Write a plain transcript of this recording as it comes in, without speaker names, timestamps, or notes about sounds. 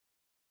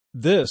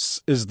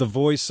This is the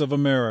voice of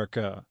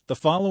America. The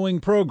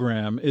following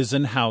program is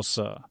in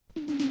Hausa.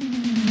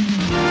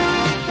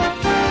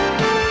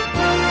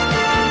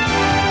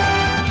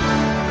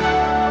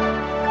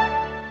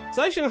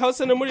 Sashen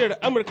Hausa na muryar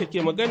Amurka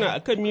ke magana a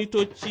kan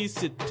mitoci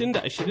 60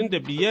 da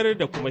 25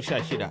 da kuma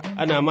 16.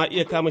 Ana ma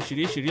iya kama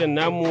shirye-shiryen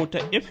namu ta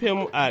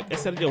FM a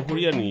ƙasar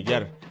jamhuriyar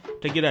Nijar,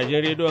 ta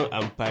gidajen rediyon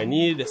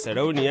amfani da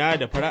sarauniya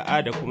da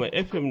fara'a da kuma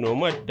FM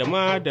Nomad da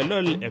ma da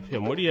LOL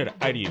FM muryar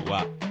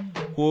Arewa.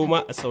 Ko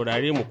ma a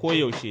saurare mu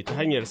koyaushe ta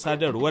hanyar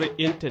sadarwar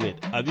intanet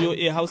a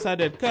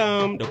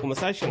voahausa.com da kuma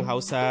sashen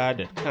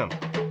hausa.com.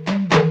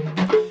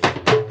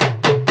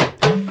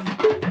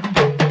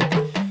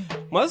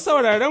 Masu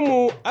sauraron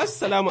mu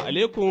Assalamu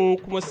alaikum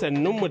kuma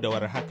sannunmu da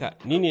warhaka.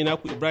 Ni ne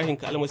naku Ibrahim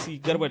Kalmasi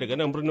Garba daga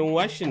nan birnin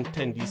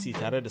Washington DC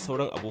tare da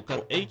sauran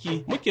abokan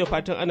aiki muke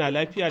fatan ana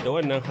lafiya da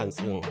wannan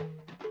hantsin.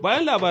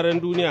 Bayan labaran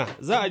duniya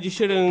za a ji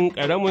shirin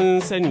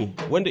ƙaramin sani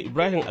wanda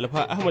Ibrahim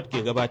Alfa Ahmad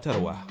ke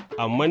gabatarwa,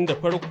 amma da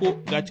farko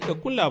ga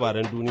cikakkun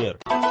labaran duniyar.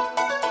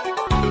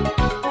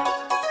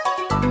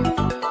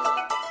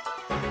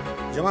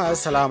 Jama'a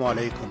Assalamu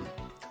alaikum.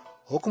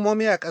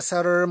 Hukumomi a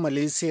ƙasar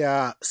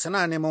Malaysia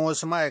suna neman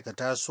wasu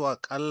ma'aikata su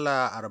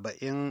aƙalla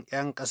 40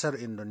 'yan ƙasar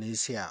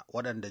Indonesia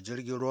waɗanda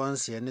jirgin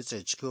ruwansu ya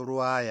nutse cikin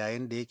ruwa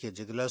yayin da yake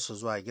jigilarsu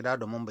zuwa gida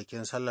domin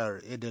bikin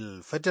sallar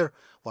Idil Fitr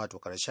wato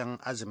ƙarshen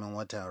azumin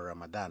watan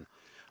Ramadan.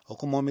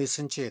 Hukumomi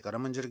sun ce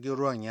ƙaramin jirgin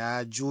ruwan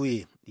ya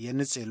juye ya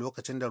nutse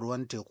lokacin da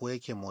ruwan teku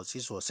yake motsi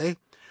sosai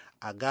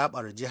a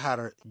gaɓar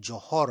jihar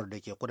Johor da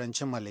ke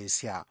kudancin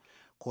Malaysia,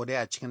 ko dai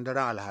a cikin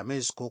daren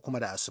Alhamis ko kuma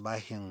da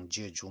asubahin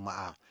jiya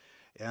Juma'a.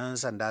 'Yan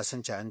sanda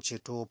sun ce an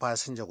ceto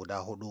fasinja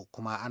guda 4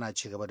 kuma ana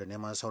ci gaba da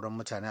neman sauran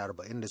mutane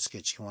 40 da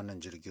suke cikin wannan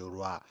jirgin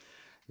ruwa.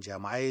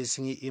 Jami'ai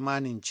sun yi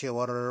imanin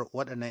cewar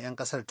waɗannan 'yan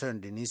ƙasar ta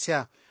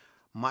Indonesia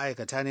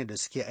ma'aikata ne da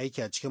suke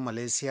aiki a cikin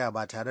Malaysia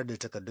ba tare da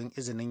takardun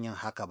izinin yin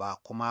haka ba,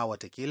 kuma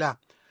watakila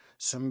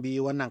sun bi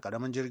wannan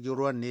ƙaramin jirgin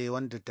ruwan ne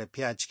wanda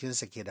tafiya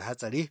cikinsa ke da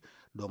hatsari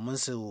domin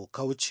su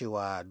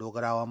kaucewa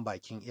dogarawan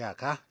bakin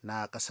iyaka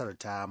na ƙasar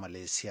ta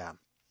Malaysia.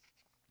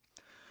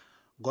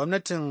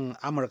 Gwamnatin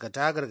Amurka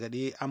ta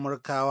gargaɗi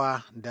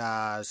Amurkawa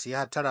da su yi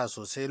hatara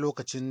sosai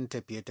lokacin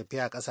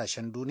tafiye-tafiye a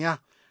ƙasashen duniya,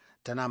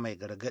 tana mai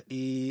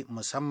gargaɗi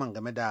musamman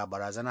game da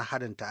barazanar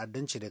harin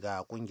ta'addanci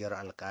daga ƙungiyar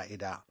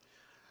Al-Qaida.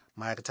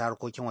 Ma'aikatar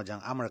harkokin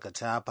wajen Amurka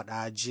ta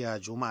faɗa jiya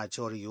Juma'a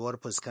cewar yiwuwar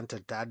fuskantar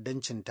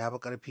ta'addancin ta fi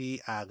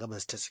ƙarfi a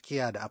gabas ta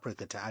tsakiya da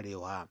Afirka ta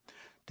Arewa.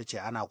 Ta ce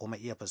ana kuma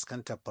iya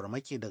fuskantar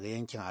farmaki daga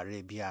yankin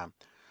Arabia.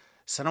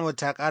 Sanarwar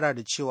ta kara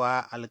da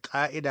cewa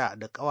Al-Qaida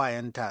da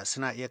ƙawayenta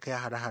suna iya kai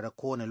hare-hare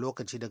kowane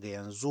lokaci daga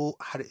yanzu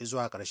har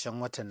zuwa ƙarshen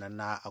watan nan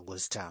na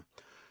Agusta.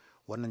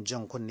 Wannan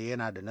jan kunne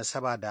yana da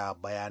nasaba da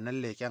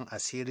bayanan leƙen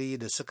asiri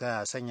da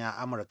suka sanya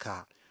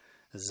Amurka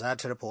za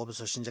ta rufe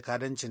ofisoshin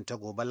jakadancin ta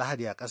gobe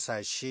Lahadi a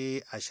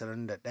ƙasashe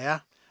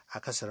 21,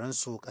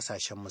 akasarinsu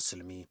ƙasashen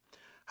musulmi.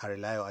 Har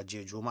ila yau a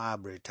jiya Juma'a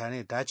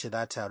Birtaniya ta ce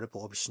za ta rufe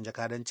ofishin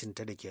jakadancin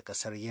ta da ke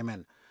ƙasar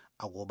Yemen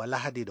a gobe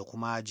Lahadi da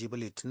kuma jibi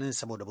Litinin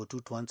saboda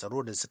batutuwan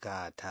tsaro da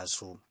suka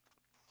taso.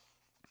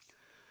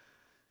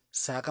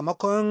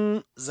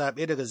 Sakamakon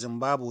zaɓe daga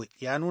Zimbabwe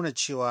ya nuna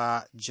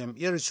cewa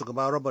jam'iyyar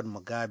shugaba Robert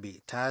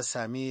Mugabe ta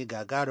sami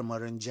gagarumin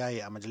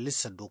rinjaye a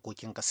majalisar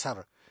dokokin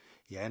ƙasar,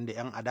 yayin da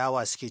 'yan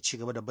adawa suke ci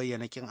gaba da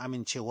bayyana kin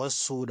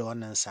amincewarsu da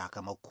wannan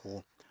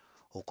sakamako.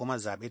 Hukumar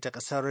zaɓe ta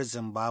ƙasar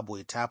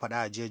Zimbabwe ta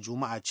faɗa a jiya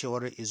Juma'a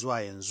cewar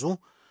zuwa yanzu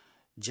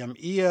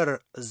jam'iyyar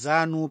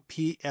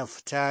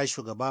ZANU-PF ta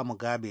shugaba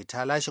Mugabe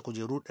ta lashe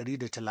kujeru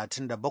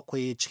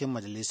 137 cikin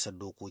majalisar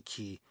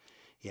dokoki,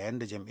 yayin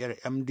da jam'iyyar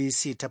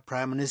MDC ta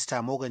Prime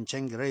Minister Morgan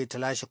Tsvangirai ta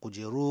lashe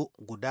kujeru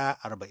guda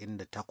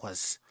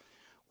 48.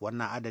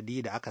 Wannan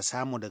adadi da aka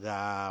samu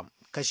daga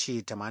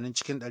kashi 80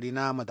 cikin 100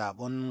 na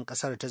mazaɓun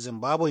ƙasar ta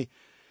Zimbabwe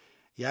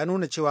ya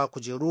nuna cewa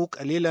kujeru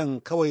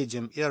kalilan kawai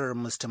jam'iyyar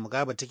Mr.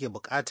 Mugabe take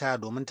bukata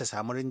domin ta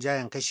samu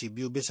rinjayen kashi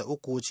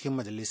 2/3 cikin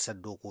majalisar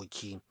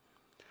dokoki.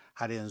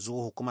 Har yanzu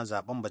hukumar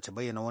zaben bata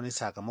bayyana wani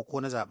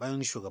sakamako na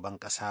zaben shugaban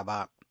ƙasa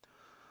ba.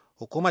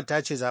 Hukumar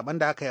ta ce zaben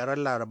da aka yi ran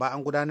Laraba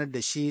an gudanar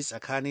da shi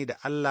tsakani da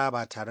Allah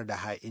ba tare da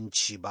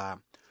ha'inci ba.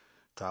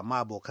 To amma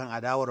abokan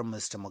adawar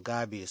Mr.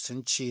 Mugabe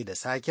sun ce da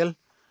sakel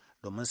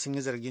domin sun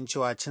yi zargin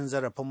cewa cin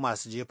zarafin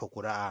masu jefa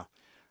kuri'a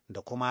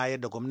da kuma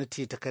yadda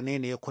gwamnati ta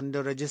kanene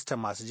kundin rajistar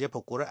masu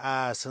jefa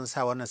kuri'a sun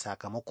sa wannan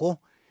sakamako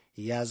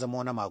ya zama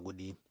wani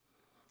magudi.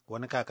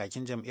 Wani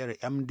kakakin jam'iyyar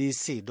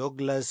MDC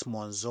Douglas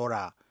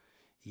Monzora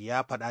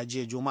ya faɗa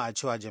jiya Juma'a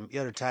cewa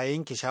jam'iyyar ta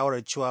yanke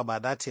shawarar cewa ba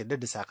za ta yarda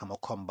da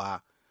sakamakon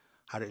ba.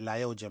 Har ila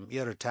yau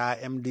jam'iyyar ta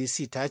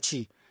MDC ta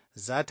ce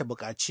za ta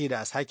buƙaci da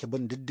a sake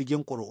bin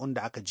diddigin ƙuri'un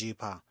da aka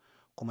jefa,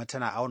 kuma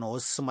tana auna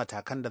wasu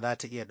matakan da za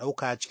ta iya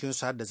ɗauka cikin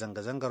su har da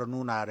zanga-zangar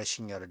nuna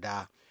rashin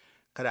yarda.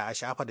 Kada a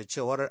shafa da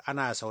cewar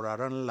ana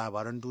sauraron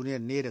labaran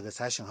duniyar ne daga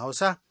sashen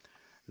Hausa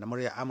na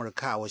muryar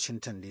Amurka a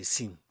Washington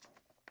DC.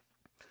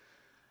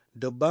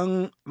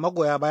 Dubban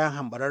magoya bayan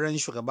hambararren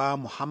shugaba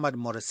Muhammad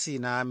Morsi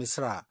na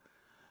Misra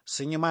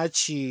sun yi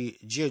maci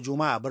jiya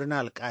Juma'a a birnin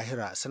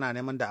Alkahira suna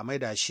neman da a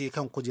maida shi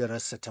kan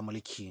kujerarsa ta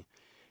mulki,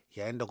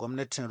 yayin da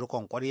gwamnatin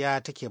rikon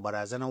ƙwarya take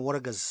barazanar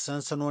wargaza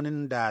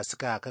sansanonin da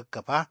suka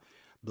kakkafa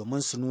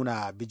domin su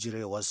nuna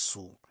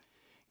bijirewarsu.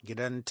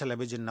 Gidan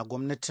talabijin na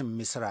gwamnatin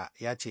Misra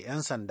ya ce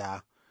 'yan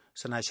sanda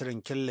suna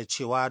shirin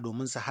killacewa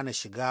domin su hana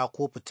shiga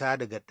ko fita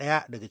daga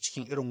ɗaya daga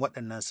cikin irin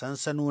waɗannan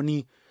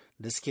sansanoni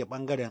da suke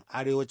ɓangaren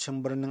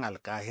arewacin birnin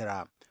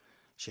Alkahira.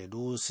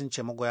 Shaidu sun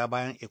ce magoya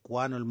bayan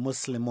Ikwanul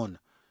Muslimun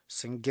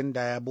sun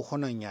gindaya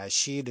buhunan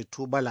yashi da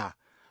tubala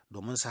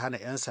domin su hana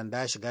 'yan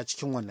sanda shiga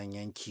cikin wannan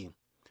yanki.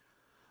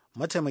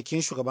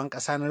 Mataimakin shugaban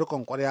ƙasa na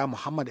riƙon ƙwarya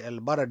Muhammad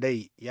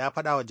El-Baradei ya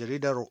faɗa wa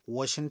jaridar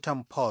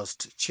Washington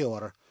Post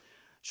cewar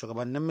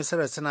shugabannin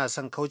Misira suna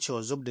son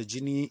kaucewa zub da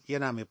jini,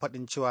 yana mai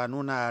faɗin cewa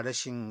nuna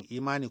rashin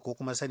imani ko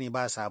kuma sani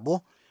ba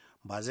sabo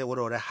ba zai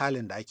warware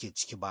halin da ake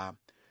ciki ba.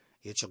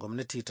 Ya ce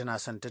gwamnati tana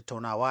son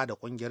tattaunawa da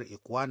ƙungiyar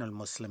Ikwanul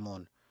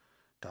Muslimun.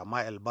 To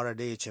amma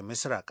El-Baradei ya ce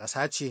Misira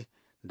ƙasa ce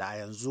da a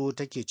yanzu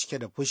take cike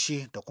da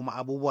fushi da kuma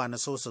abubuwa na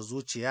sosa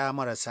zuciya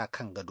marasa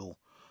kan gado,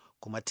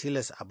 kuma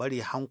tilas a bari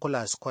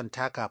hankula su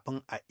kwanta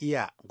kafin a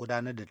iya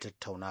gudanar da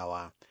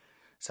tattaunawa.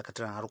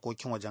 Sakataren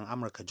harkokin wajen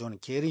Amurka John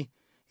Kerry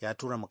ya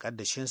tura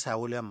mukaddashinsa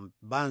William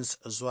Burns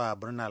zuwa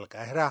birnin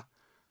Alkahira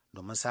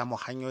domin samun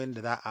hanyoyin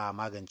da za a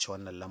magance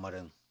wannan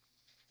lamarin.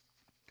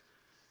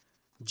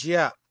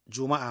 Jiya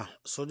Juma'a,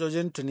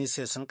 sojojin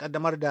Tunisia sun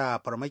kaddamar da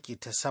farmaki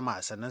ta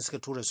sama sannan suka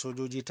tura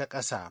sojoji ta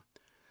ƙasa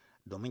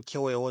domin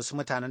kewaye wasu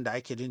mutanen da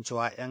ake jin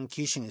cewa 'yan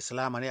kishin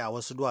Islama ne a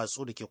wasu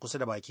duwatsu da ke kusa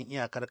da bakin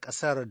iyakar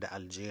ƙasar da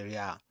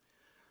Algeria.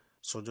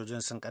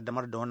 Sojojin sun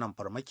kaddamar da wannan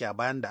farmaki a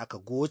bayan da aka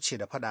goce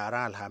da fada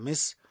ran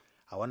Alhamis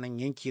a wannan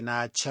yanki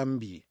na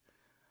Chambi.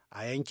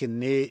 A yankin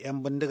ne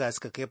 'yan bindiga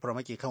suka kai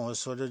farmaki kan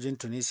wasu sojojin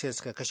Tunisia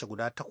suka kashe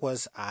guda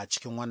 8 a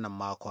cikin wannan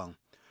makon.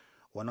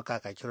 Wani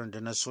kakakin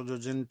rundunar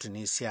sojojin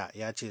Tunisia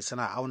ya ce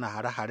suna auna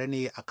hare-hare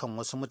ne akan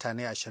wasu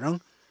mutane 20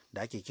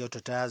 da ake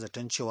kyautata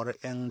zaton cewar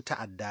 'yan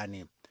ta'adda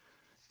ne.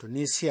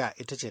 Tunisia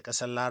ita ce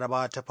ƙasar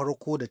Larabawa ta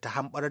farko da ta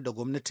hamɓarar da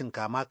gwamnatin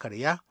kama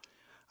karya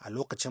a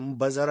lokacin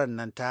bazarar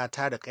nan ta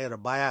tada kayar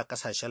baya a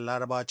ƙasashen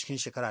Larabawa cikin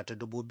shekara ta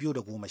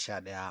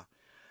 2011.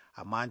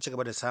 Amma an ci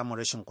gaba da samun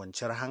rashin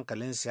kwanciyar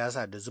hankalin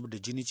siyasa da zub da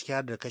jini ciki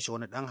har da kashe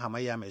wani ɗan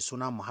hamayya mai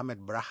suna Muhammad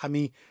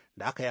Brahami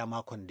da aka yi a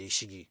makon da ya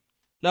shige.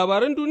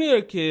 Labaran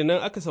duniyar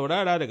kenan aka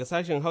saurara daga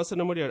sashen Hausa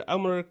na muryar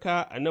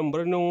Amurka a nan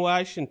birnin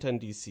Washington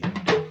DC.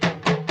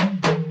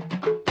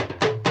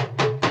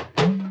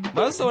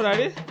 Masu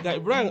saurare ga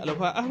Ibrahim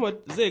Alfa Ahmad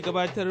zai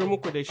gabatar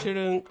muku da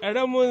shirin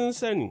ƙaramin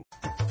sani.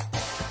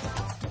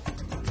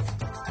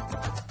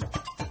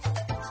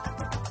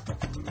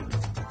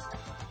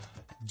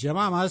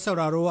 Jama'a masu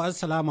sauraro,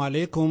 Assalamu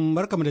alaikum,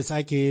 barkamu da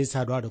sake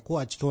saduwa da ku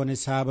a cikin wani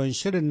sabon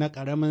shirin na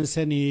ƙaramin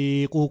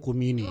sani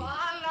kokumi ne.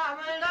 Allah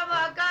mai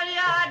raba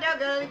karya da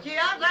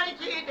gaskiya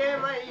sarki da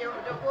mai yau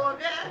da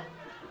gobe,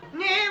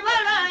 ni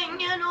baran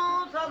yi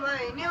nusa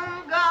mai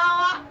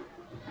gawa,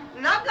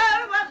 na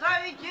garba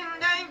sarkin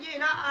dangi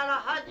na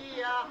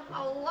alhajiya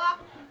Hauwa,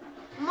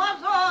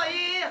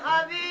 masoyi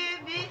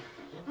habibi,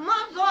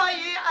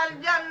 masoyi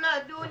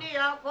aljanna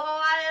duniya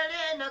kowa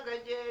ya na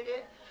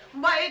gajere.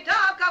 Bai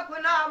taka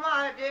kuna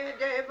ma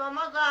daidai ba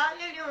maza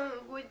irin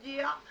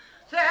gujiya,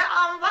 sai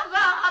an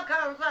baza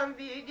akan san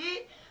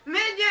bidi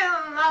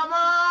mijin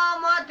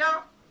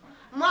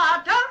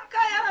matan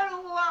kayar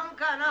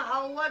ruwanka na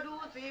hawa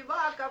dutse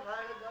ba ka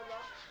fargaba,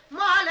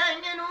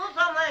 malan yi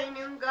nusa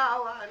mai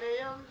gawa ne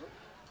yanzu.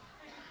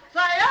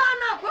 Saya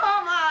na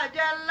koma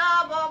jalla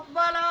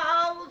babban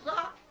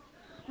Hausa,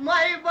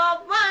 mai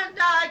babban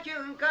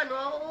dakin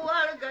Kano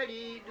uwar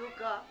gari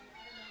duka.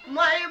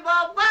 Mai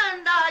babban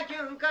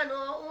dakin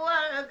Kano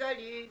uwar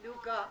gari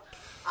duka.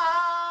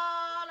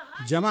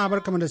 Jama'a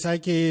barkamu da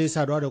sake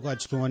saduwa da ku a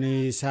cikin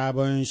wani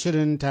sabon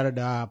shirin tare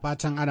da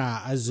fatan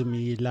ana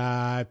azumi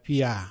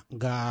lafiya.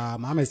 Ga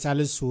Muhammad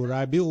Salisu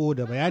Rabi'u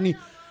da bayani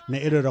na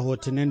irin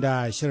rahotannin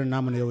da shirin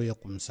namu na yau ya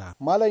kumsa.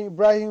 Malam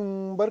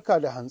Ibrahim barka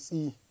da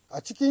hantsi.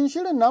 A cikin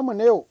shirin namu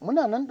na yau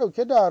muna nan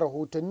ɗauke da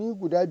rahotanni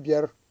guda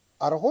 5.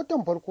 A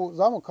rahoton farko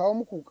za mu kawo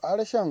muku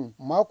ƙarashen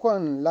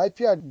makon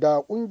lafiya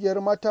da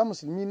ƙungiyar mata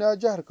musulmi na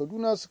jihar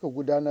Kaduna suka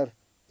gudanar,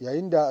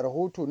 yayin da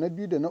rahoto na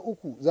 2 da na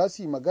 3 za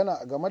su yi magana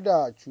a game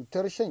da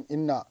cutar shan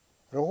inna.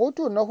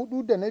 Rahoto na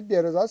 4 da na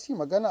 5 za su yi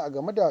magana a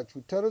game da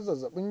cutar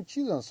zazzabin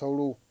cizon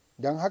sauro.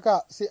 Don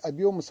haka sai a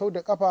biyo mu sau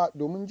da kafa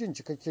domin jin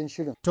cikakken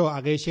shirin. To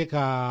a gaishe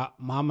ka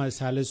Muhammad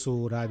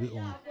Salisu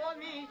Rabi'u.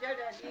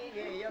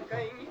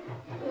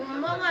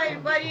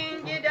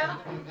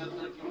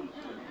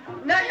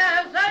 Na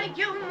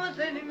sarkin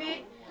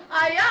musulmi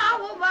a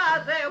yahu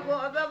ba sai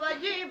gobe ba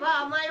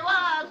jifa mai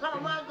wasa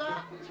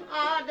maza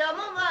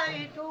Adamu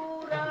mai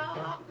tura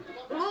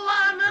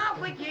ruwa na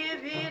ku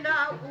kifi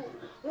na ku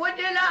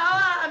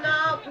wudilawa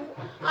na ku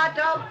a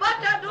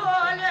tabbata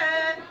dole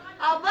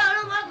a bar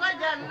masa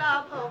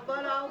jalla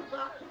babbar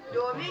Hausa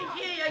domin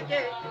shi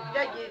yake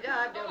da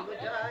gida da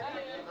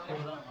mutane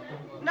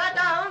na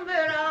ɗan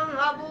biran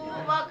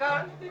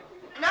Abubakar.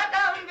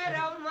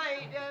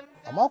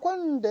 A A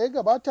makon da ya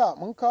gabata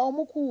mun kawo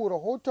muku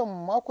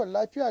rahoton makon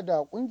lafiya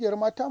da kungiyar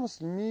mata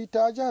musulmi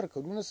ta jihar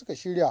Kaduna suka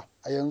shirya.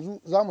 A yanzu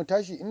za mu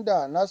tashi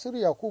inda Nasiru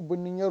Yakubu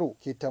Birnin Yaro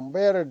ke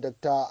tambayar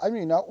Dr.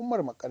 Amina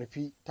Umar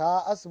Makarfi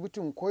ta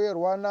asibitin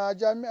koyarwa na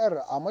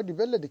Jami'ar Ahmadu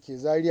Bello da ke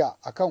Zaria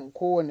akan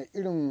kowane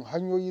irin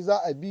hanyoyi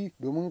za a bi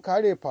domin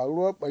kare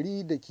faruwar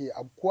bari da ke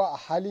afkuwa a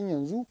halin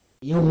yanzu.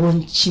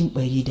 Yawancin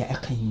bari da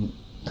akan yi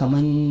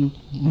kamar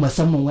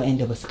musamman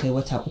waɗanda ba su kai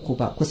wata 3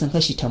 ba, kusan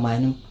kashi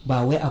 80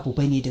 ba wai abu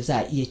bane da za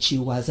a iya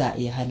cewa za a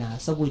iya hana,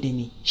 saboda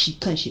me shi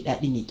kan shi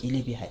daɗi ne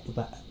kila bai haɗu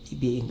ba,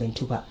 bai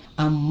ingantu ba.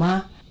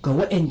 Amma ga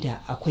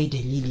waɗanda akwai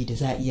dalili da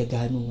za a iya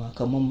ganowa,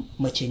 kamar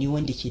mace ne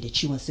wanda ke da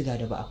ciwon siga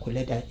da ba a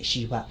kula da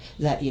shi ba,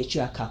 za a iya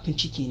cewa kafin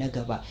ciki na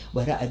gaba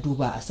bari a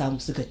duba a samu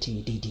siga ta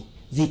daidai,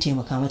 zai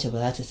taimaka mata ba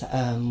za ta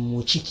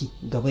samu ciki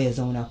gaba ya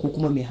zauna, ko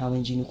kuma mai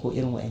hawan jini ko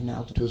irin waɗannan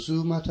abu. To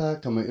su mata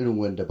kamar irin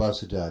wanda ba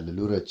su da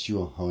lalurar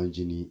ciwon hawan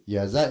jini,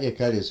 ya za a iya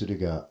kare su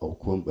daga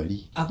aukuwan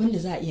bari? Abin da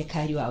za a iya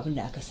karewa abin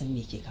da aka san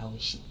me ke kawo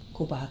shi,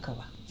 ko ba haka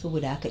ba.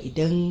 Saboda haka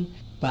idan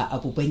ba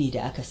abu bane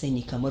da aka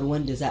sani kamar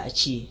wanda za a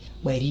ce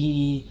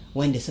bari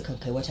wanda sukan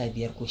kai wata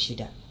 5 ko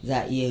 6,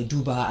 za a iya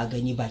dubawa a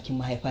gani bakin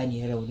mahaifa ne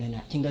ya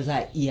raunana, kinga za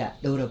a iya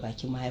ɗaura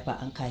bakin mahaifa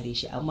an kare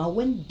shi. Amma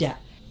wanda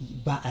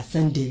ba a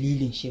san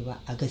dalilin shi ba,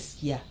 a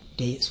gaskiya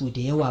da su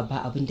da yawa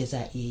ba abin da za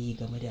a iya yi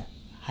game da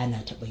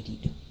hana ta bari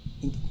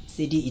din,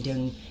 sai dai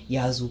idan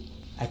ya zo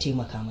a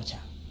taimaka mata.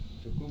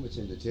 To ko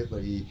mace da ta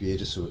bari fiye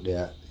da sau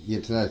ɗaya,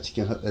 tana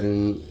cikin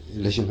hatsarin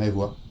rashin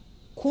haihuwa?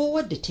 Ko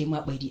wadda ta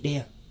ma bari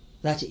ɗaya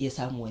za ta iya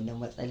samun wannan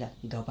matsala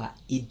gaba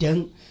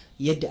idan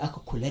yadda aka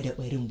kula da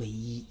barin bai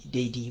yi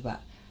daidai ba,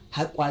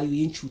 har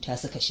ƙwayoyin cuta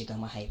suka shiga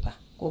mahaifa,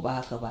 ko ba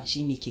haka ba,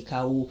 shi ne ke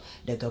kawo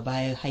daga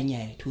bayan hanya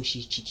ya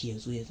toshe ciki ya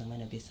zo ya zama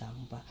na bai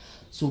samu ba.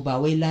 So ba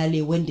wai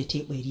lale wanda ta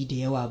bari da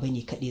yawa ba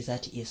ne kaɗai za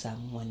ta iya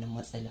samun wannan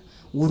matsala,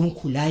 wurin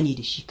kula ne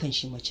da shi kan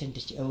shi macen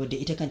da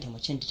ita kanta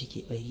macen da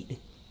take bari din.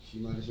 Shi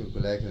ma rashin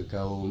kula yakan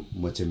kawo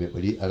mace mai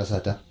bari a rasa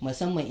ta,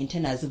 musamman in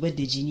tana zubar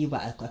da jini ba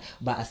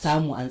a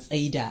samu an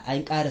tsaida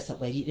an karasa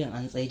bari din,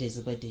 an tsaida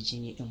zubar da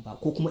jini din ba,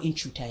 ko kuma in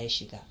cuta ya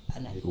shiga.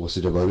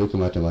 Wasu dabaru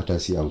kamata mata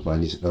su yi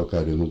amfani su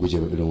dauka domin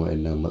gujewa irin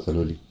waɗannan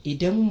matsaloli?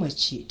 Idan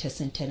mace ta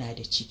san tana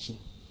da ciki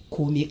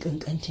ko mai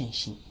kankantan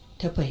shi,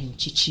 ta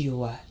fahimci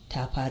cewa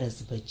ta fara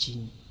zubar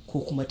jini ko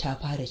kuma ta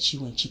fara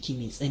ciwon ciki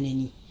mai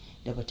tsanani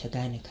da bata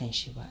gane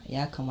kanshi ba,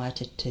 ya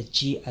kamata ta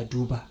je a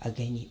duba a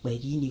gani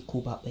bari ne ko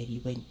ba bari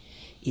bane.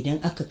 Idan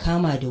aka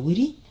kama da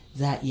wuri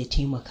za a iya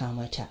taimaka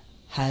mata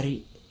har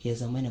ya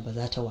zamana ba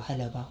za ta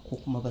wahala ba, ko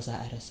kuma ba za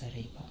a rasa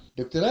rai ba.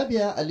 Dr.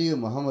 Rabia Aliyu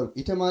Muhammad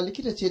ita ma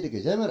likita ce daga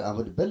Jami'ar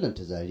Ahmadu Bello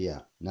ta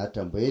Zaria. Na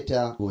tambaye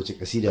ta wace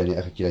kasida ne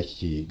aka kira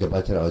kike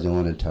gabatar a wajen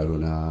wannan taro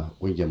na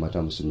kungiyar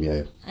mata musulmi a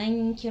yau?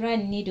 An kira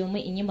ni ne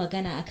domin in yi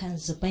magana akan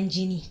zuban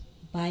jini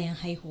bayan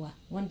haihuwa,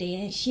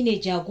 wanda shine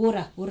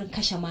jagora wurin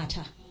kashe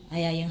mata a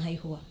yayin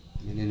haihuwa.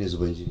 Menene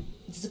zuban jini?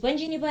 Zuban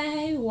jini bayan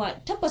haihuwa,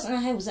 tabbas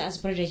an haihu za a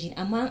zubar da jini,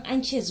 amma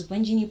an ce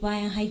zuban jini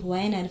bayan haihuwa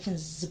yana nufin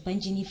zuban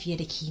jini fiye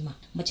da kima.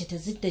 Mace ta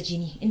zidda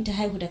jini in ta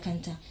haihu da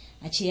kanta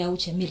a ce ya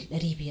wuce mil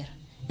 500,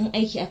 in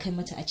aiki aka yi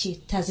mata a ce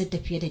ta zidda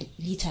fiye da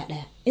lita 1.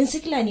 In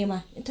sikila ne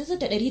ma ta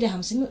zidda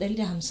 150 mil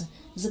 150,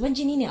 zuban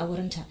jini ne a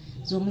wurinta,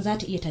 domin za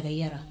ta iya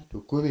tagayyara. To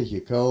ko me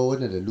ke kawo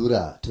wannan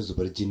lalura ta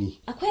zubar jini?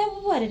 Akwai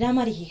abubuwa da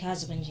dama da ke kawo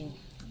zuban jini.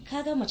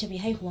 Kaga mace mai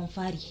haihuwan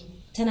fari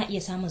tana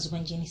iya samun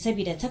zuban jini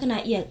saboda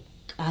tana iya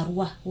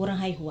karuwa wurin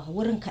haihuwa,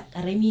 wurin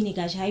karami ne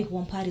gashi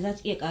haihuwan fari za ta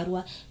iya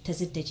karuwa ta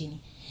zidda jini.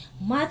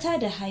 Mata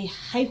da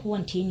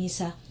haihuwan ta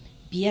nisa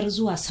 5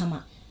 zuwa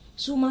sama,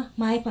 su ma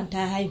mahaifan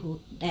ta haihu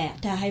 1,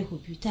 ta haihu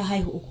 2, ta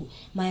haihu 3,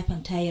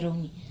 mahaifan ta yi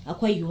rauni,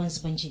 akwai yiwuwan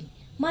zuban jini.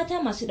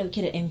 Mata masu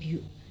dauke da ɗan biyu,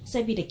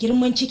 saboda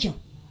girman cikin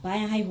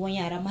bayan haihuwan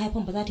yara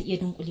mahaifan ba za ta iya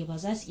dunkule ba,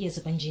 za su iya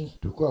zuban jini.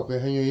 To ko akwai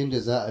hanyoyin da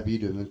za a bi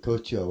domin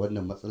kaucewa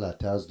wannan matsala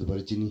ta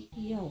zubar jini?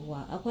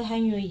 Yawwa, akwai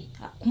hanyoyi,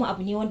 kuma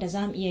abu ne wanda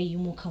za mu iya yi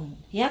mu kanmu.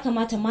 Ya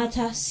kamata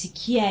mata su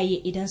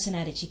kiyaye idan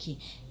suna da ciki.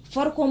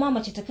 Farko ma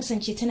mace ta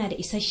kasance tana da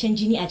isasshen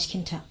jini a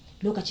cikinta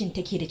lokacin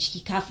take da ciki,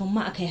 kafin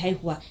ma a kai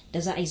haihuwa da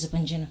za a yi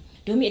zuban jinin.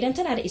 Domin idan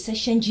tana da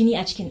isasshen jini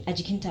a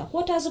jikinta,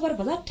 ko ta zubar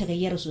ba za ta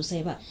gayyara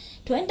sosai ba.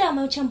 To inda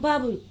can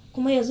babu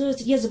kuma ya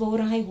zuba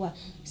wurin haihuwa,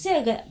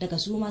 sai ga daga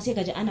suma sai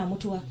ga ji ana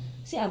mutuwa,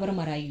 sai a bar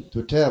marayu.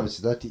 To ta yaya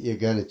mace za ta iya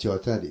gane cewa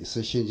tana da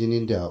isasshen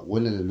jinin da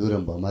wannan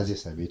laluran ba ma zai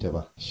same ta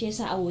ba? Shi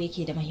yasa awo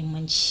yake da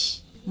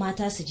muhimmanci.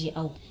 Mata su je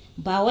awo,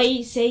 ba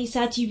wai sai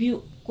sati 2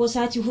 ko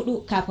sati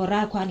 4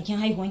 kafin kwanakin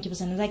haihuwanki ba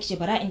sannan zaki ce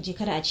bara in je,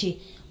 kada a ce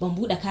ban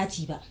buɗe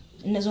kati ba,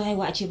 in na zo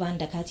haihuwa a ce ba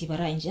da kati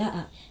bara in je.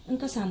 A'a, in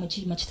ka samu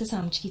ciki, mace ta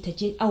samu ciki ta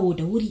je awo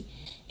da wuri.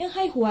 In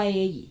haihuwa ya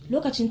yi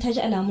lokacin ta ji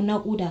alamun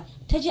naƙuda,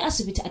 ta je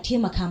asibiti a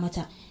taimaka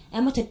mata,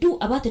 a mata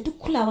a bata duk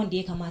kulawan da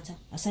ya kamata,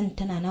 a san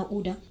tana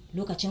naƙuda,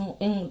 lokacin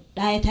in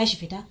ɗaya tashi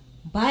fita,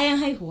 bayan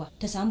haihuwa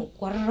ta samu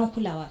ƙwararren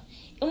kulawa.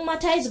 In ma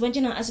ta yi zuban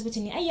jinin asibiti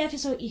ne ai ya fi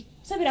sauƙi,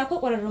 saboda akwai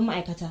ƙwararrun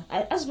ma'aikata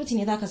a asibiti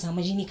ne za ka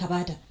samu jini ka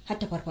bata har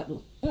ta farfaɗo.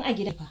 In a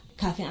gida fa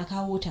kafin a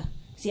kawo ta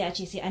sai a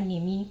ce sai an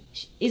nemi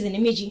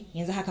izinin miji,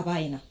 yanzu haka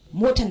bayana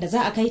motan da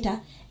za a kai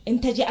ta in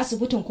ta je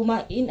asibitin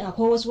kuma in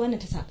akwai wasu wannan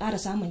ta ƙara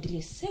samun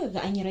dile sai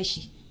ga an yi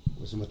rashi.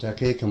 Wasu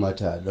matakai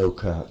kamata a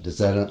ɗauka da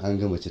zaran an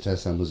ga mace ta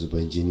samu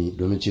zuban jini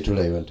domin ceto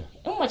rayuwanta?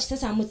 In mace ta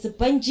samu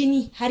zuban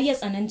jini har ya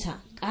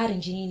tsananta,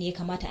 ƙarin jini ne ya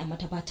kamata a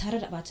mata ba tare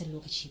da ɓatan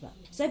lokaci ba,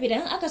 saboda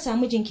in aka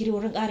samu jinkiri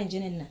wurin ƙarin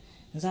jinin nan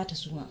za ta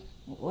suma,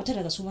 wata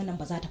daga su wannan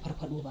ba za ta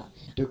farfado ba.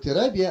 Dr.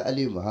 Rabia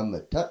Aliyu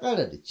Muhammad ta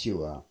ƙara da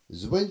cewa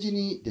zuban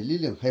jini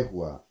dalilin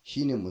haihuwa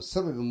shine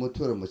musabbabin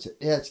mutuwar mace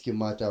ɗaya cikin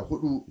mata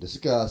 4 da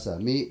suka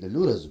sami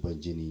lalurar zuban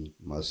jini.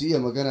 Masu iya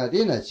magana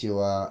dai na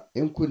cewa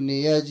in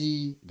kunne ya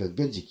ji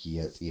gangan jiki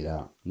ya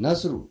tsira.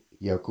 Nasiru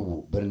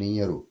Yakubu birnin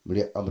Yaro,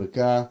 muryar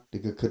Amurka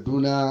daga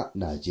Kaduna,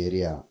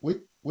 Najeriya.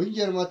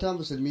 Ƙungiyar mata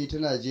musulmi ta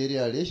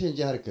Najeriya reshen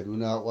jihar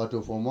Kaduna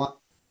wato Foma.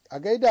 A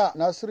gaida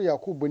Nasiru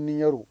Yakubu birnin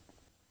Yaro.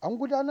 An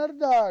gudanar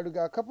da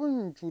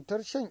rigakafin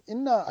cutar shan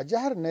inna a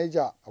jihar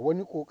Niger a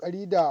wani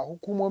kokari da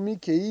hukumomi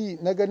ke yi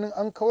na ganin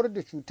an kawar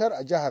da cutar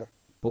a jihar.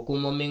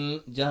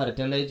 Hukumomin jihar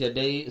ta Niger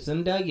dai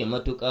sun dage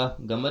matuƙa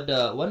game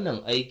da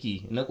wannan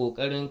aiki na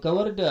ƙoƙarin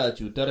kawar da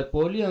cutar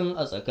polion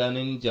a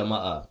tsakanin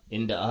jama'a,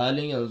 inda a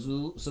halin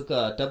yanzu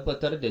suka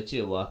tabbatar da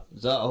cewa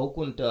za a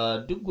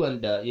hukunta duk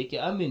wanda yake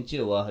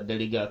amincewa da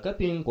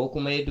rigakafin ko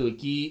kuma ya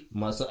doki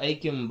masu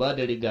aikin ba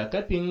da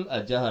rigakafin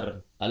a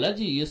jihar.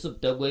 Alhaji Yusuf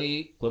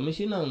Tagwai,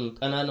 kwamishinan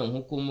ƙananan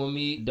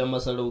hukumomi da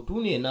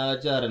masarautu ne na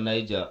jihar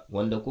Niger,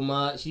 wanda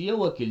kuma shi ya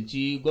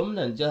wakilci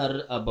gwamnan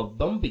jihar a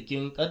babban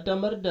bikin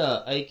ƙaddamar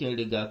da aikin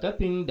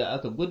rigakafin da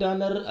aka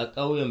gudanar a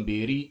ƙauyen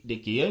Beri da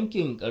ke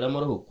yankin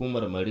ƙaramar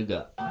hukumar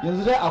Mariga.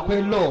 Yanzu dai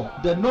akwai law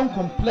da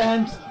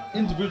non-compliant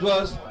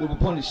individuals will be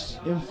punished.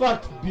 In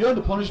fact, beyond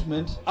the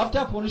punishment,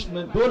 after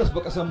punishment, dole su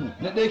ba kasan mu.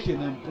 Na ɗaya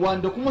kenan,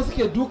 wanda kuma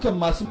suke dukan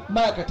masu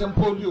ma'aikatan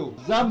polio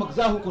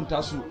za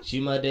hukunta su. Shi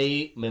ma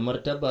dai mai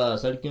martaba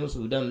sarkin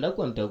Sudan na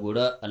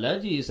Kwantagora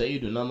Alhaji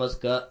Sa'idu na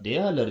Maska da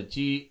ya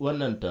halarci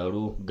wannan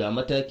taro ga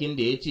matakin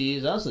da ya ce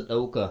za su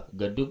ɗauka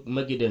ga duk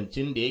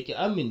magidancin da yake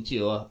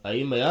amincewa a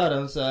yi ma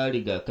yaransa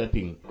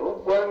rigakafin.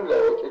 Duk wanda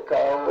yake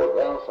kawo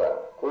ɗansa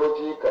ko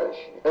jikan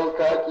shi in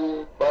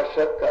kaki ba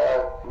shakka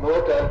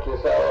mota ke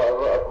sawa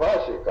zo a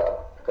kwashe ka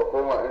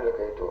koma inda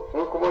kai to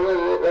in kuma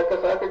ne ɗan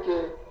kasa kake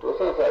to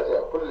son sace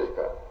a kulle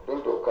ka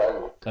don doka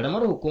ne.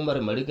 Karamar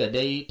hukumar Mariga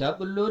dai ta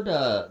bullo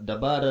da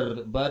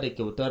dabarar ba da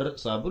kyautar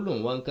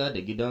sabulun wanka da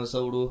gidan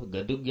sauro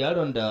ga duk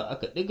yaron da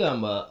aka ɗiga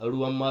ma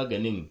ruwan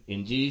maganin,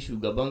 in ji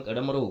shugaban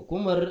karamar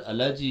hukumar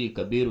Alhaji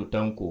Kabiru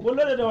Tanko.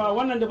 Bullo da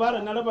wannan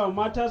dabarar na raba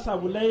mata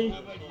sabulai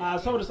a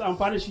saboda su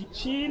amfani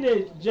shi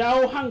ne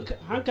jawo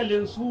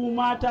hankalin su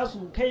mata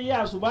su kai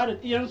ya su ba da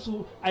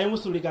ɗiyansu a yi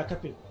musu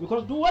rigakafin.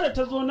 Because duk wadda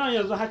ta zo nan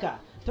yanzu haka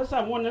ta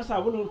samu wannan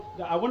sabulun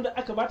ga abin da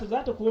aka bata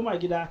za ta koma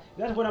gida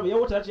za ta koma mai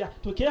yawata ta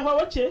to ke fa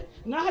wacce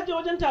na haje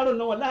wajen taron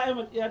nan wallahi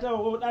ya ta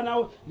wa dana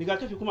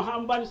rigakafi kuma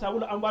an bani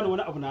sabulu an bani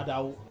wani abu na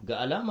dawo. Ga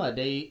alama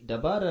dai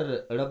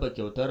dabarar raba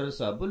kyautar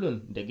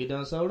sabulun da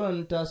gidan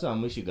sauron ta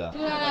samu shiga.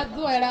 Sunana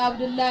Zuwaira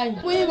Abdullahi.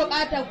 Mun yi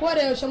bukata ko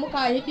da yaushe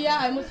muka hidiya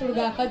a yi musu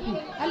rigakafi.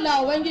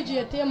 Allah ubangiji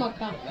ya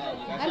taimaka.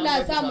 Allah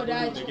ya sa mu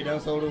dace. Da gidan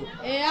sauro.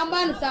 An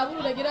bani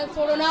sabulu da gidan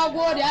sauro, na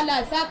gode, Allah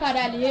ya saka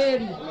da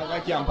alheri. Kuma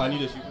zaki amfani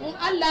da shi. In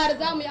Allah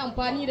ya mu yi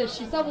amfani da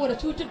shi saboda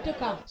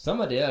cututtuka.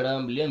 Sama da yara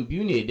miliyan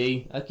 2 ne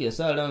dai ake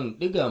sa ran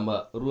ɗiga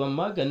ma ruwan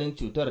maganin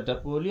cutar ta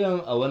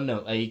foliyon a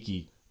wannan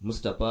aiki.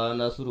 Mustapha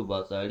Nasiru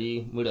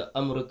Batsari, murya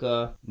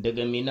Amurka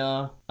daga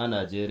Mina a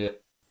Najeriya.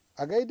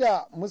 A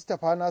gaida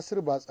Mustapha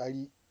Nasiru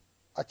Batsari.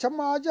 A can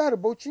ma jihar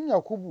Bauchin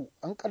Yakubu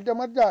an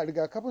kaddamar da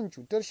rigakafin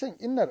cutar shan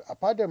innar a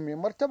fadar mai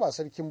martaba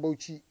sarkin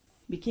Bauchi.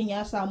 Bikin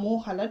ya samu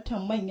halartar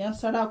manyan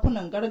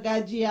sarakunan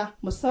gargajiya,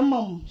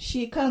 musamman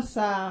shi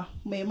kansa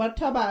mai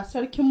martaba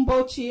sarkin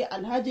Bauchi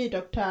Alhaji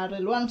Dr.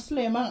 Rilwan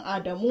Suleiman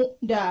Adamu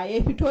da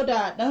ya fito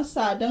da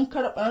ɗansa don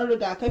karɓar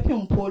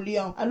rigakafin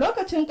polio. A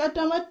lokacin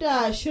ƙaddamar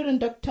da shirin,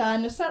 Dr.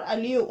 Nisar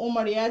Aliyu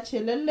Umar ya ce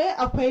lallai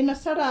akwai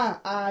nasara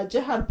a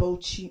jihar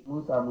Bauchi.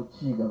 Mun samu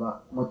ci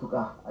gaba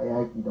matuƙa a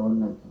yaƙi da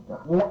wannan cuta.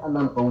 Mu a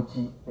nan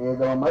Bauchi da ya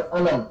zama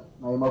matsalan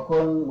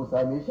maimakon mu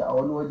same shi a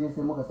wani waje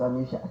sai muka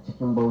same shi a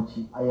cikin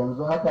Bauchi. A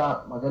yanzu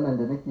haka maganan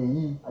da nake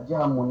yi a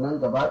jihar mu nan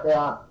gaba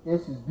daya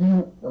cases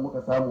 2 da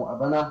muka samu a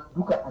bana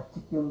duka a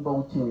cikin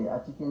Bauchi ne, a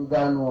cikin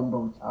ganuwan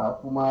Bauchi. A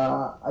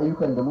kuma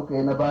ayyukan da muka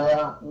yi na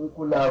baya in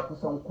kula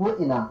kusan ko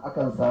ina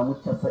akan samu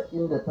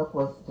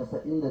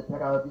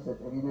 98-99 bisa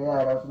ɗari na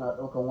yara suna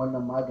ɗaukan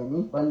wannan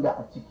magani banda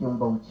a cikin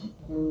Bauchi.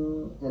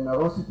 Cikin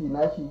generosity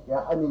nashi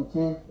ya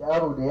amince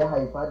yaro da ya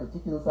haifa da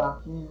cikinsa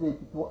shi zai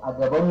fito a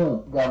gaban mu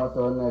ga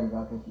masa wannan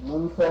rigakafi.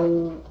 Mun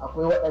san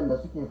akwai waɗanda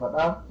suke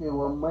faɗa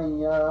cewa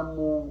manya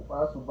mu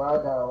ba su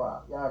bada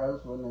wa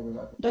yaransu wannan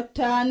rigakafi.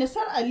 Dr.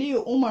 Nisar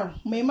Aliyu Umar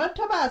mai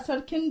martaba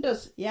sarkin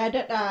das ya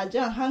daɗa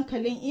jan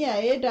hankalin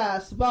iyaye da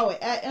su ba wa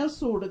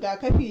 'ya'yansu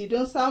rigakafi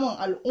don samun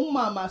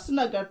al'umma masu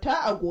nagarta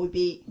a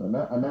gobe.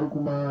 Sannan a nan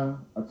kuma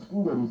a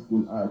cikin gari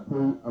still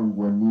akwai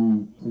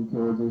unguwanni sun kai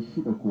wajen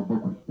 6 ko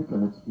 7 duka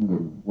na cikin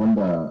gari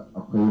wanda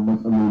akwai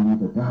matsaloli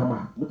da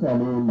dama.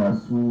 Mutane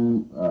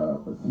masu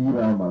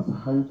basira masu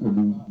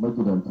hankali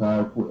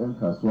magidanta ko 'yan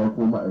kasuwa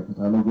ko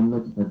ma'aikata na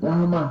gwamnati da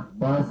dama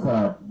ba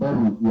sa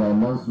barin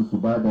iyalansu su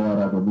ba da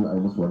yara domin a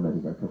yi musu wannan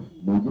rigakafi.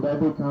 Mai gida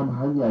bai kama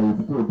hanya ya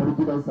fito ya bar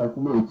gidansa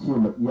kuma ya ce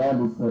ma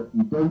iyalinsa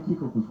idan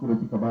kika kuskure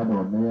kika ba da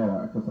wannan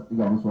yara aka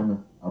ɗiga musu wannan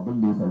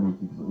abin da ya same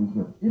ki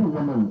irin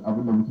wannan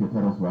abin da muke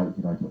tara su a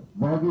gidaje.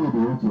 Zagaye da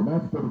yace na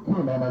fita da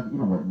kaina na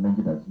irin wannan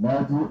gidaje.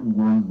 Na je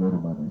unguwar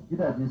Zubairu Madan.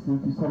 Gidaje sun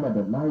fi sama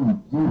da layi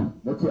jeri.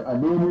 Na ce a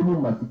nemo min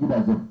masu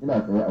gidajen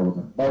ina tsaye a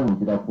wajen. Babu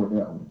gida ko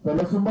ɗaya a wurin.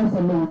 Sannan sun bar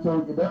sannan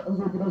wucin idan an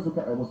zo gidansu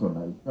ka ai musu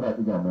wannan kar a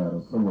ɗiga ma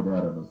yaran saboda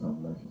yaran na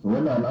samu lafiya. So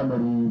wannan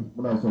al'amari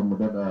muna son mu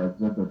daɗa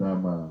jaddada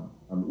ma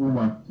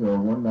al'umma cewa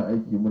wannan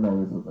aiki muna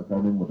yin sa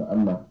tsakaninmu da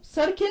Allah.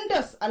 Sarkin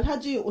Das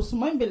Alhaji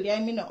Usman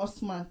Bilyamina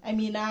Osman,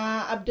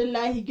 Amina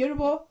Abdullahi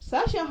Girbo,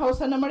 sashen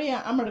Hausa na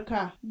muryar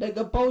Amurka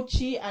daga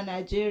Bauchi a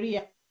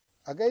Najeriya.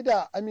 A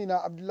gaida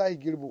Amina Abdullahi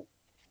Girbo.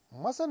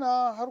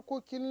 Masana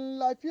harkokin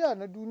lafiya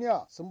na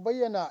duniya sun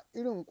bayyana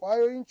irin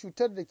ƙwayoyin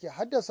cutar da ke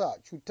haddasa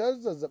cutar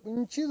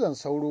zazzabin cizon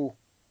sauro.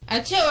 A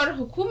cewar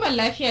Hukumar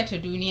Lafiya ta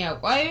Duniya,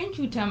 ƙwayoyin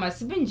cuta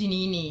masu bin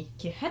jini ne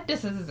ke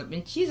haddasa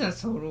zazzabin cizon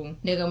sauro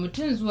daga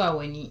mutum zuwa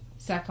wani.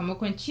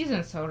 Sakamakon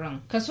cizon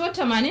sauron, kaso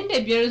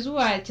 85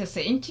 zuwa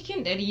 90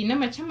 cikin 100 na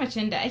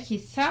mace-macen da ake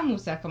samu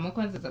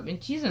sakamakon zazzabin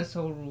cizon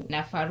sauro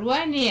na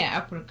faruwa ne a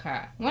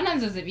Afirka. Wannan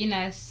zazzabi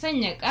na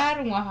sanya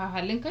ƙarin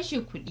wahalhalun kashe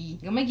kuɗi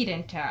ga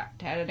magidanta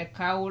tare da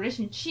kawo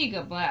rashin ci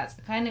gaba a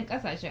tsakanin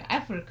ƙasashen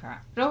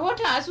Afirka.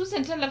 Rahoton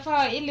asusun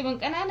tallafawa ilimin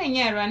ƙananan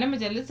yara na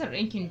Majalisar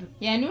Ɗinkin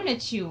Duniya ya nuna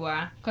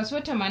cewa kaso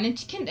 80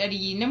 cikin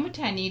 100 na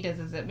mutane da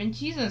zazzabin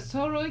cizon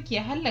sauro ke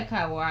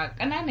hallakawa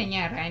ƙananan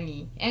yara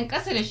ne 'yan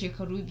ƙasa da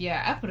shekaru 5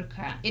 a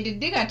Afirka.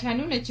 Ƙididdiga ta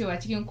nuna cewa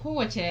cikin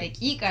kowace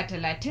daƙiƙa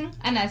 30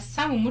 ana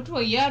samun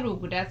mutuwar yaro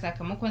guda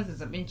sakamakon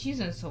zazzabin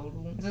cizon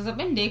sauro.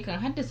 Zazzabin da yakan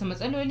haddasa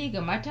matsaloli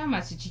ga mata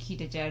masu ciki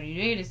da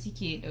jarirai da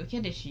suke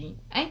ɗauke da shi.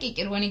 An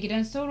ƙirƙiri wani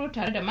gidan sauro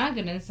tare da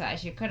maganinsa a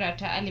shekara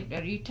ta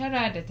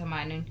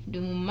 1980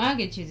 domin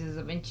magance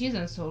zazzabin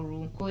cizon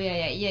sauro. Ko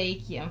yaya iyaye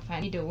ke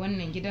amfani da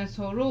wannan gidan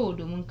sauro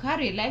domin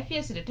kare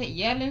lafiyarsu da ta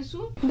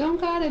iyalinsu? Don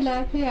kare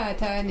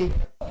lafiyata ne.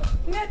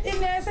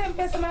 Ina san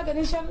fesa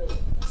maganin shan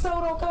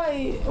sauro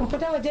kawai in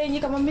fita waje yi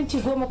kamar minti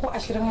 10 ko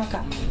 20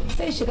 haka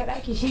sai shiga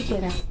ɗaki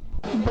shikenan.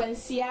 Ban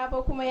siya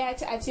ba kuma ya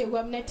ci a ce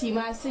gwamnati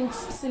ma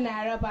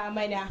suna raba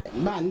mana.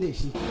 Ba ni da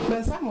shi.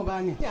 Ban samu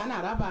ba ne.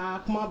 Ana raba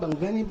kuma ban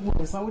gani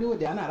ban san wuri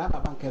da ana raba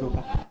ban kai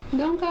ba.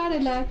 Don kare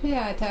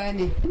lafiyata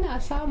ne. Ina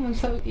samun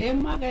sauƙi.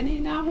 Yan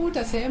magani na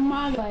huta sayan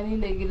magani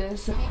da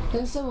gidansa.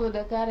 Don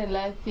saboda kare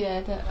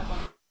lafiyata.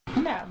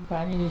 Ina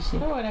amfani da shi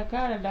saboda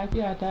kare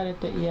lafiyata da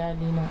ta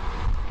iyalina.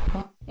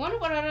 Wani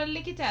ƙwararren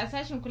likita a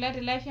sashen kula da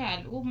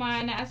lafiyar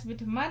al'umma na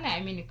asibitin Malam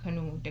Aminu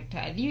Kano, Dr.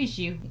 Aliyu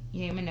Shehu,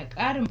 ya yi mana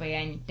ƙarin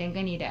bayani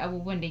dangane da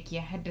abubuwan da ke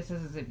haddasa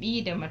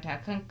zazzabi da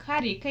matakan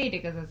kare kai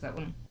daga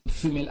zazzabin.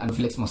 Female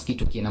anopheles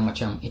mosquito kenan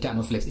macen ita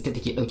anopheles ita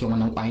take dauke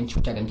wannan kwayan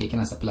cuta da muke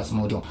kiransa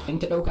plasmodium. In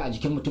ta dauka a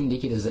jikin mutum da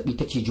yake da zazzabi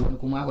ta ciji wani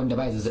kuma wanda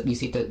baya zazzabi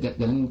sai ta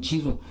ganin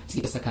cizo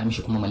sai ta saka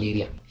mishi kuma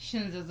malaria.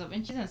 Shin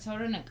zazzabin cizon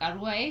sauro na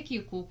karuwa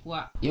yake ko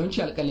kuwa?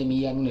 Yawanci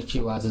alƙalami ya nuna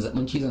cewa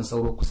zazzabin cizon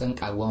sauro kusan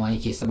karuwa ma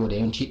yake saboda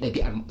yawanci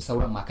ɗabi'ar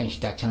sauran ma kanshi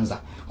ta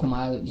canza,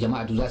 kuma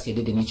jama'a duk za su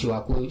yarda da ni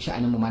cewa ko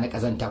sha'anin mu ma na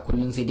kazanta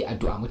kullun sai dai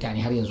addu'a, mutane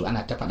har yanzu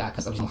ana ta faɗa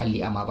ka tsabtace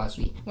muhalli amma ba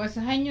su yi.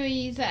 Wasu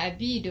hanyoyi za a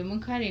bi domin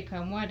kare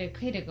kamuwa da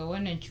kai daga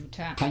wannan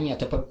cuta? Hanya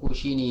ta farko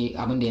shine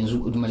abin da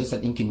yanzu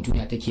Majalisar Ɗinkin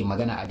Duniya take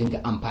magana a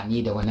dinga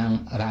amfani da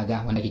wannan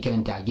raga wanda ke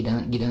kiranta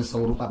gidan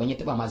sauro. Baban ya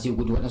taba ma zai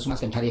gudu, waɗansu ma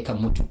kan tare kan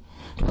mutu.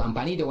 To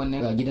amfani da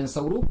wannan gidan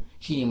sauro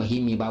shine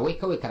muhimmi, ba wai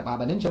kawai karba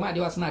ba, dan jama'a da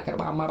yawa suna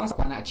karba amma ba su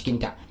kwana a cikin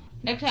ta.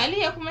 Dr. Ali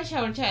ya kuma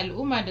shawarci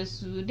al'umma da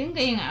su dinga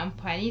yin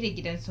amfani da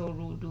gidan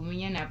sauro domin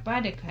yana ba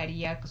da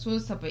kariya kaso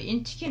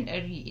 70 cikin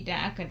 100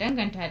 idan aka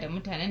danganta da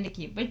mutanen da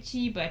ke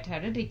bacci ba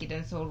tare da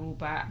gidan sauro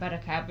ba.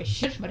 Baraka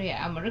Bashir, murya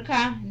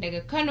Amurka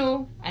daga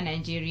Kano a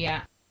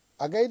Najeriya.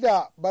 A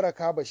gaida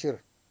Baraka Bashir.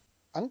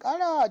 An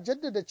ƙara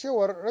jaddada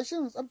cewar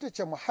rashin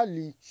tsabtace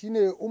muhalli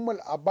shine ummul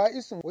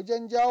aba'isin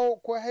wajen jawo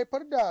ko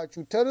haifar da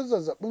cutar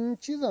zazzabin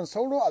cizon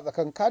sauro a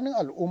tsakankanin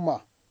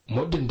al'umma.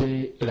 Muddin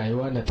dai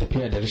rayuwa na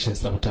tafiya da rashin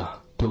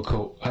tsafta, to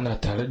kau ana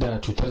tare da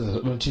cutar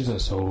zazzabin cizon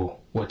sauro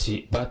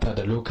wace ba ta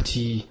da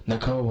lokaci na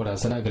kawo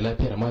barazana ga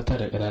lafiyar mata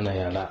da ƙananan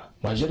yara.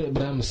 Major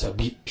Ibrahim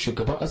Sabi,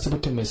 shugaban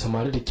asibitin mai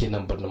samari da ke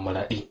nan birnin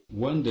Maradi.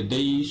 Wanda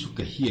dai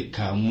suka iya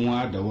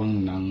kamuwa da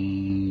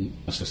wannan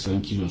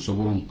sassan cizon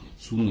sauro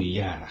su ne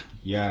yara.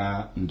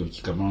 Yara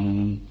dauki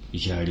kaman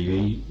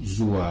jarirai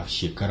zuwa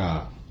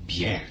shekara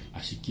 5 a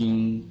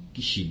cikin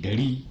kishi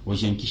 100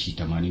 wajen kishi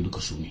 80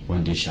 duka su ne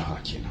wanda ya shaha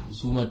kenan.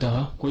 Su mata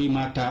akwai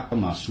mata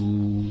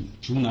masu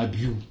juna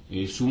biyu,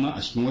 su ma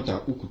a cikin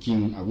wata uku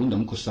kin abinda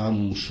muka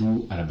samu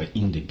su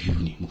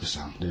 42 ne muka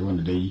samu, da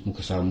wanda dai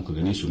muka samu muka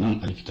gane su nan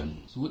a likitan.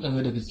 Su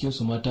waɗanda daga cikin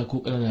su mata ko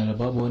ƙanana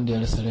babu wanda ya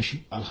rasa rashi?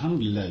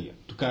 Alhamdulillah,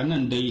 tuka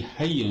nan dai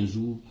har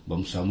yanzu ba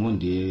mu samu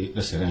wanda ya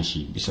rasa ran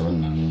shi bisa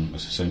wannan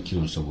masasan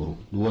kiwon sauro.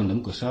 Duk wanda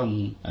muka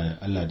samu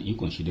Allah da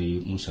ikon shi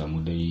dai mun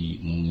samu dai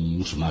mun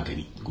musu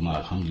magani kuma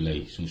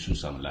alhamdulillah sun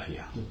samu lafiya.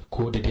 lahiya.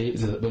 Ko da dai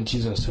zazzabin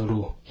cizon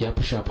sauro ya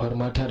fi shafar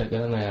mata da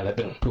ƙananan yara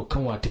ɗin, to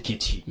kanwa take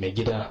ci. Mai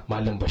gida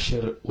Malam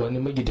Bashir wani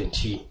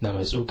magidanci na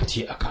mai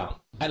tsokaci a ka.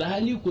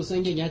 Alhali ko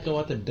sangen ya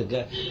kamata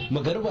daga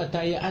magarba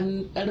ta yi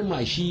an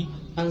ɗarma shi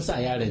an sa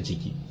yaron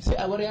ciki, sai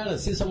a bar yaron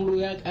sai sauro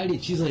ya ƙare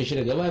cizon shi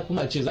daga baya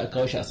kuma a ce za a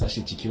kawo shi a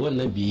sashi ciki,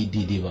 wannan bai yi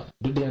daidai ba.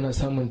 Duk da yana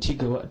samun ci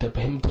gaba da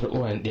fahimtar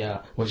uwan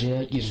ɗaya wajen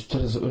yaƙi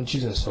cutar zazzabin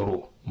cizon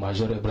sauro,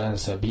 Major Ibrahim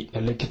Sabi na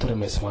likitar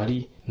mai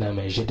samari na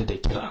mai jaddada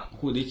kira.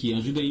 Ko da yake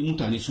yanzu dai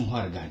mutane sun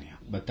fara gane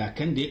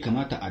batakan da ya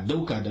kamata a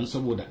dauka don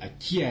saboda a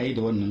kiyaye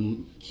da wannan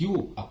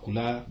kiwo, a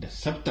kula da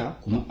tsafta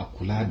kuma a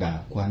kula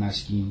da kwana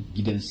cikin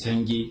gidan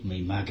sange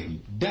mai magani.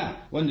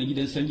 Da wannan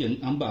gidan sange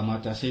an ba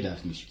mata sai da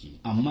suke,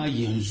 amma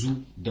yanzu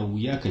da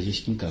wuya ka je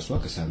cikin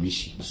kasuwa ka same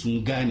shi.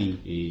 Sun gane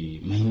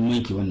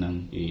muhimmanci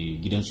wannan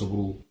gidan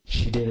sauro.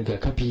 Shi dai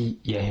rigakafi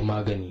ya yi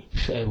magani.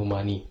 Sha'ibu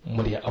Mani,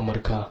 murya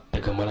Amurka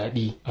daga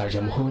Maradi a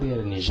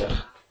jamhuriyar Nijar.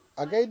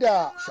 A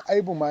gaida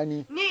Sha'ibu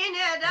Mani. Ni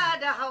ne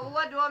da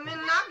Hauwa domin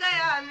na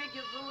gaya miki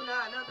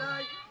suna na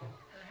gashi.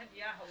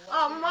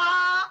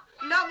 Amma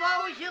na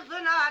Bauchi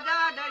suna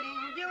da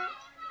ringin,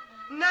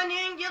 na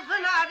Ningi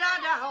suna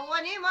da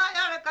Hauwa, ni ma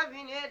yar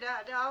kafi ne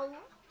da Hauwa.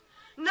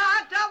 Na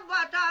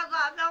tabbata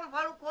zaben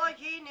farko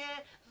shine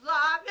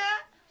zabe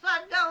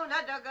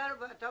Saddauna da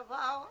Garba ta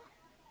fawa.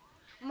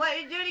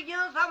 Mai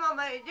jirgin sama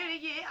mai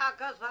jirgi a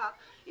kasa,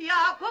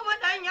 Yakubu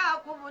dan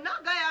Yakubu na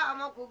gaya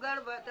maku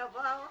Garba ta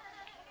fawa.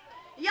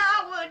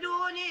 Yawo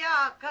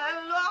duniya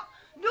kallo,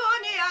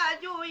 duniya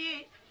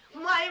juyi,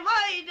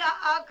 mai da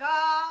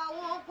aka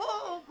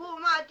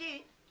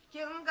hukumati,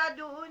 kin ga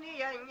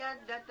duniyan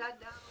yadda ta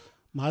da.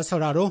 Masu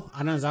sauraro,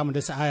 a nan za mu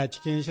dasa aya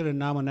cikin shirin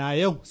namu na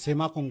yau, sai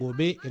makon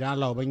gobe idan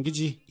Allah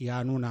Ubangiji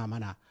ya nuna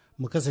mana.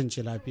 Mu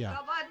kasance lafiya.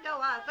 Gabar da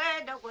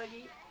wasai da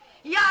gwani,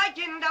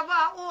 yakin da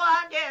ba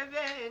uwa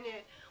ɗebe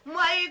ne,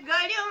 mai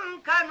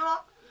garin Kano,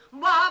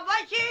 baba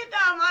shi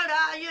da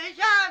marayu,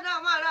 sha da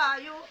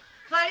marayu.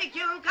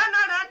 Sarkin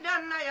kanarar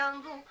dan na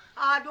yanzu,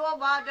 ado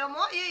ba da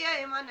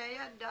mo'i mana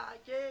yadda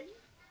ake yi.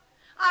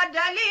 A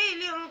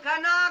dalilin ka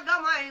na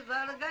ga mai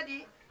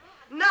zargadi,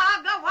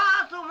 na ga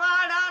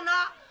Fasuma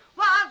rana,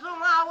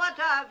 Fasuma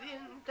wata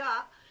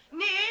binta,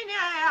 ni ne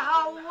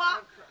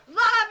Hauwa,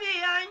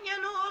 zabiyan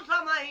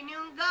Yunusa mai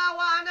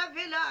gawa na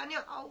Filani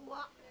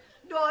Hauwa,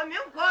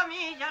 domin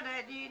komi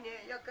sharadi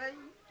ne ya kai.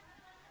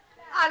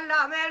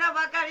 Allah mai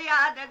raba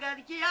karya da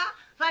gaskiya,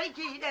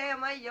 sarki ɗaya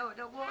mai yau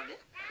da gobe.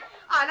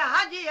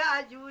 Alhaji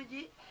ya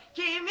juji,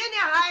 ki mini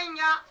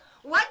hanya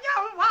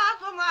wajen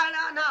Fasuma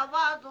rana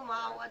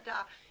Fasuma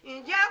wata,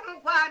 in je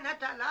in kwana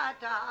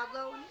talata a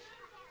zaune.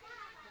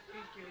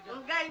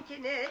 In ganki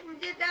ne in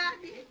ji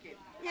daɗi,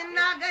 in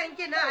na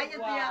ganki na yi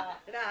siya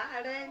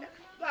ra'araina.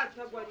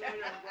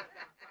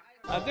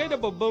 A gaida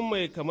babban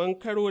mai kaman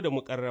karo da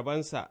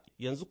mukarrabansa,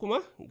 yanzu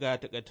kuma ga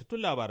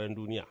takaitattun labaran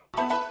duniya.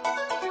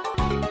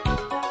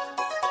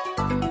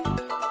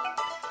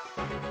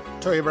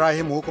 To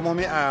Ibrahim,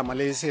 hukumomi a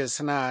Malaysia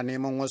suna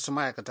neman wasu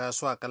ma'aikata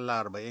su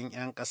akalla 40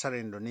 'yan kasar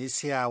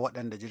Indonesia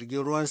waɗanda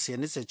jirgin ruwansu ya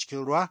nutse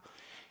cikin ruwa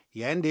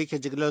yayin da yake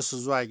jigilar su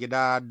zuwa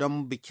gida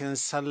don bikin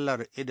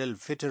sallar Idil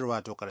Fitr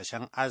wato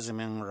ƙarshen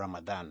azumin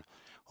Ramadan.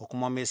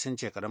 Hukumomi sun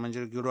ce karamin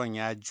jirgin ruwan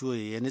ya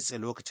juye ya nutse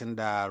lokacin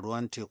da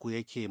ruwan teku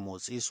yake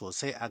motsi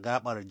sosai a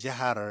gabar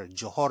jihar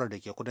Johor da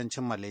ke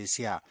kudancin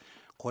Malaysia,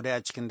 ko dai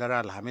a cikin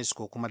daren Alhamis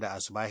ko kuma da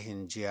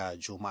asubahin jiya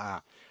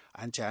Juma'a.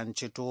 An ce an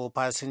ceto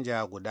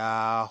fasinja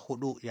guda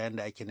 4 yayin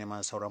da ake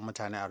neman sauran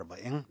mutane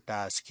 40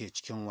 da suke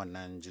cikin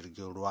wannan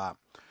jirgin ruwa.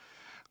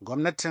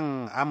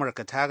 Gwamnatin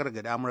Amurka ta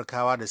gargaɗi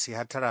Amurkawa da su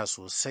hatara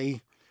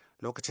sosai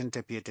lokacin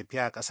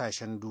tafiye-tafiye a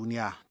ƙasashen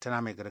duniya, tana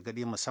mai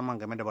gargaɗi musamman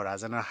game da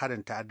barazanar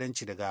harin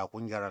ta'addanci daga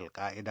ƙungiyar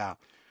Al-Qaida.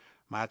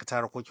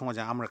 Ma'aikatar harkokin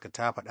wajen Amurka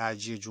ta faɗa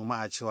jiya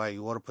Juma'a cewa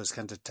yiwuwar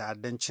fuskantar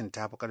ta'addancin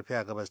ta fi ƙarfi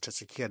a gabas ta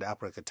tsakiya da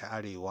Afirka ta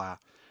Arewa.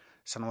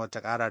 Sanarwar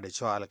ta ƙara da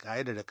cewa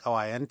Al-Qaida da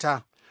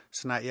ƙawayenta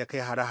suna iya kai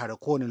hare-hare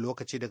kowane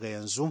lokaci daga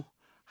yanzu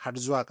har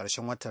zuwa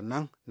ƙarshen watan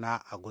nan na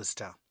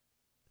Agusta.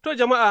 To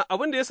jama'a,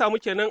 abin da ya samu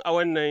kenan a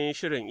wannan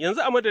shirin,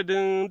 yanzu a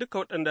madadin duka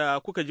waɗanda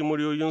kuka ji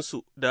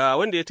muryoyinsu da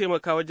wanda ya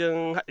taimaka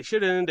wajen haɗa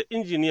shirin da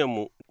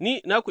injiniyanmu,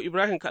 ni naku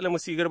Ibrahim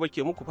Kalamasi Garba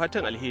ke muku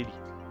fatan alheri.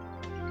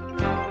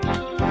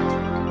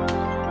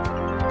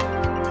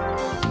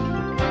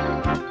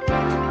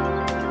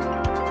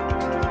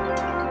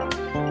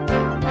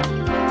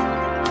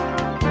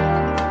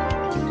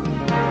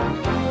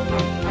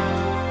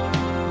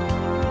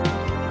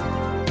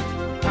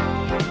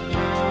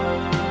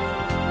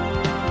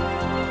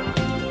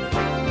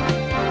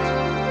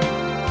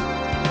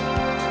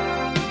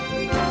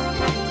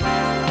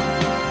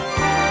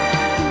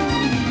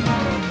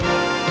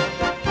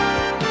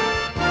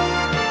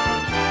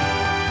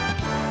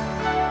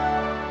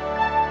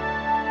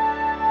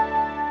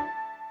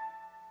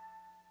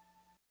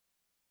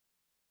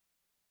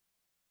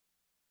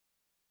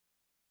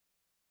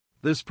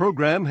 This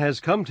program has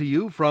come to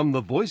you from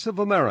the Voice of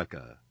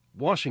America,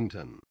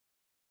 Washington.